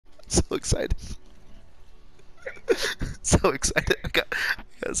So excited. So excited. I got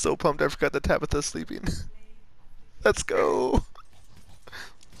so pumped I forgot that Tabitha's sleeping. Let's go.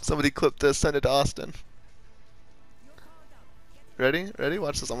 Somebody clip this, send it to Austin. Ready? Ready?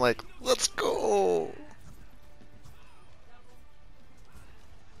 Watch this. I'm like, let's go.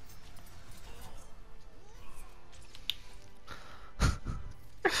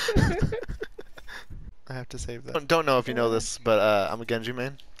 I have to save that. Don't know if you know this, but I'm a Genji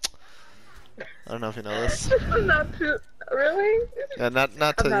main. I don't know if you know this. Not too, really? Yeah, not to I'm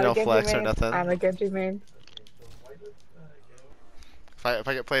not a Genji flex or main. nothing. I'm a Genji main. If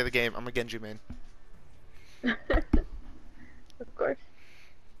I get play the game, I'm a Genji main. Of course.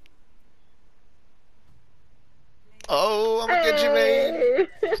 Oh, I'm a Genji main.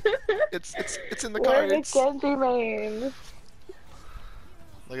 It's in the cards. We're the Genji main.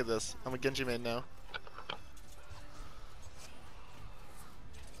 Look at this. I'm a Genji main now.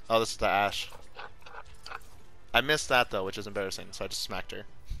 Oh, this is the Ashe. I missed that though, which is embarrassing, so I just smacked her.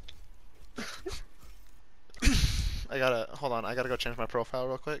 Hold on, I gotta go change my profile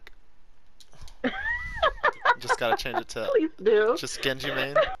real quick. Just gotta change it to Please do. just Genji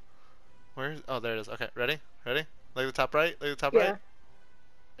main. Oh, there it is. Okay, ready? Ready? Look at the top right. Look at the top Yeah. right.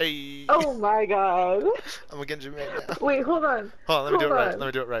 Hey. Oh my god. I'm a Genji main now. Wait, hold on. Hold on, let me do it right. on. Let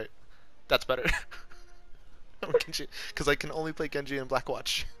me do it right. That's better. I'm a Genji, because I can only play Genji in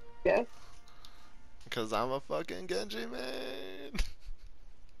Blackwatch. Yeah. Because I'm a fucking Genji man.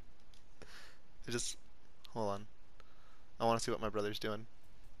 Hold on. I want to see what my brother's doing.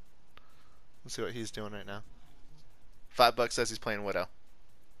 Let's see what he's doing right now. $5 says he's playing Widow.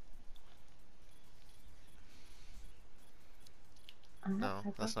 No,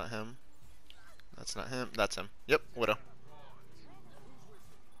 that's not him. That's not him. That's him. Yep, Widow.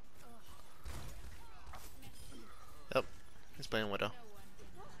 Yep, he's playing Widow.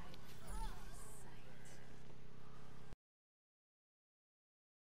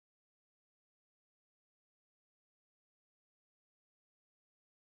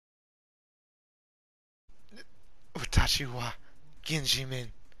 Watashi wa Genji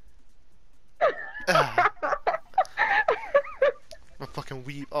men. Ah. I'm a fucking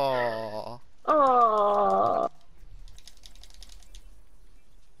weep. Aww. Aww.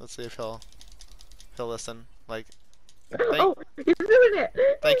 Let's see if he'll listen. Like, oh, he's doing it.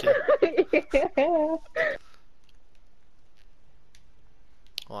 Thank you. Yeah.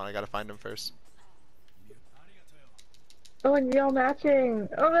 Hold on, I gotta find him first. Oh, and y'all matching.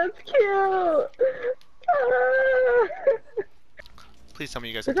 Oh, that's cute. Ah. Please tell me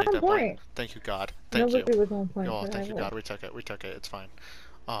you guys Was can take on that point. point. Thank you, God. Thank Nobody you. was on point. Oh, thank you, God. We took it. We took it. It's fine.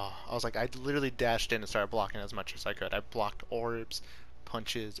 Oh, I was like, I literally dashed in and started blocking as much as I could. I blocked orbs,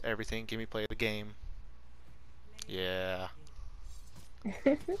 punches, everything. Give me play of the game. Yeah.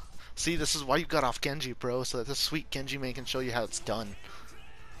 See, this is why you got off Genji, bro, so that this sweet Genji man can show you how it's done.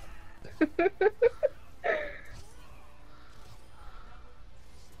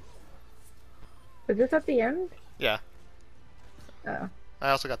 Is this at the end? Yeah. Oh. I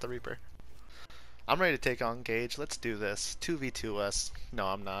also got the Reaper. I'm ready to take on Gage. Let's do this. 2v2 us. No,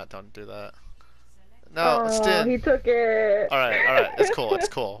 I'm not. Don't do that. No, Oh, Stin. he took it. Alright, alright. It's cool. It's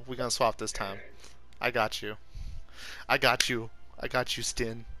cool. We're gonna swap this time. I got you. I got you. I got you,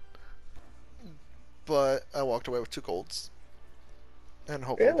 Stin. But I walked away with 2 golds. And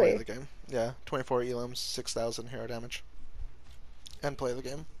hopefully play the game. Yeah, 24 elims, 6,000 hero damage. And play the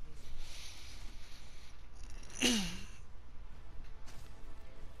game.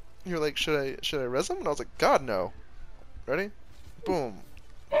 You're like, should I res him? And I was like, God no. Ready? Boom.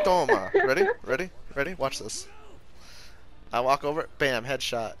 Toma. Ready? Ready? Ready? Watch this. I walk over, bam,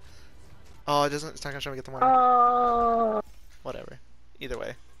 headshot. Oh, it's not gonna show me get the money. Oh. Whatever. Either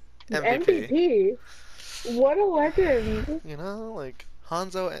way. MVP. What a legend. You know, like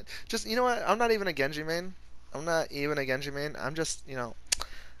Hanzo and just, you know what? I'm not even a Genji main. I'm not even a Genji main. I'm just, you know,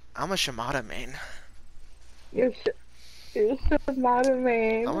 I'm a Shimada main. You're Shimada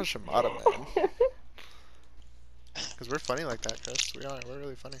main. I'm a Shimada man. Because we're funny like that, Chris. We are. We're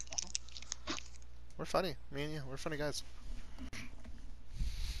really funny. We're funny. Me and you. We're funny guys.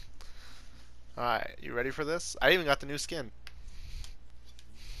 Alright, you ready for this? I even got the new skin.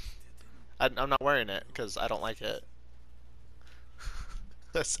 I'm not wearing it because I don't like it.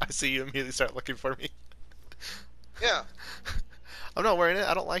 I see you immediately start looking for me. Yeah. I'm not wearing it.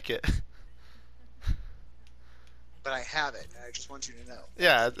 I don't like it. But I have it. I just want you to know.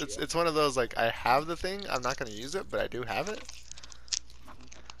 Yeah, it's one of those, like, I have the thing. I'm not gonna use it, but I do have it.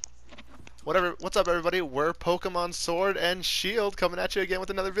 Whatever. What's up, everybody? We're Pokemon Sword and Shield coming at you again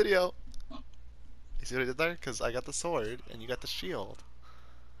with another video. You see what I did there? Because I got the sword and you got the shield.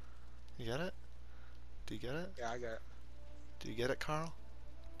 You get it? Do you get it? Yeah, I got it. Do you get it, Carl?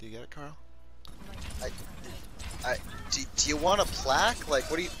 Do you get it, Carl? Do you want a plaque? Like,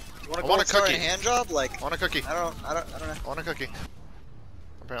 what do you want I to go want and a start a cookie. hand job? Like, I want a cookie. I don't know. I want a cookie.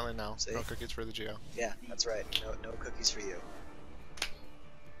 Apparently no. See? No cookies for the Geo. Yeah, that's right. No cookies for you.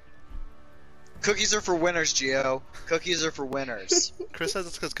 Cookies are for winners, Gio. Cookies are for winners. Chris says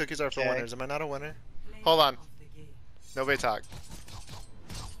it's because cookies are for Okay. winners. Am I not a winner? Hold on. Nobody talk.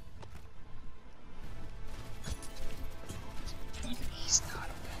 He's not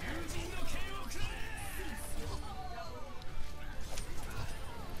a winner.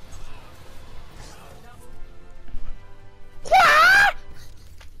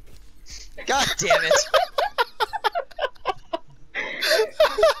 God damn it!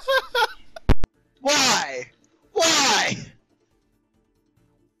 Why? Why?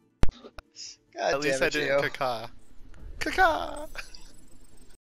 God At least damn I it, didn't Gio. caca. Caca!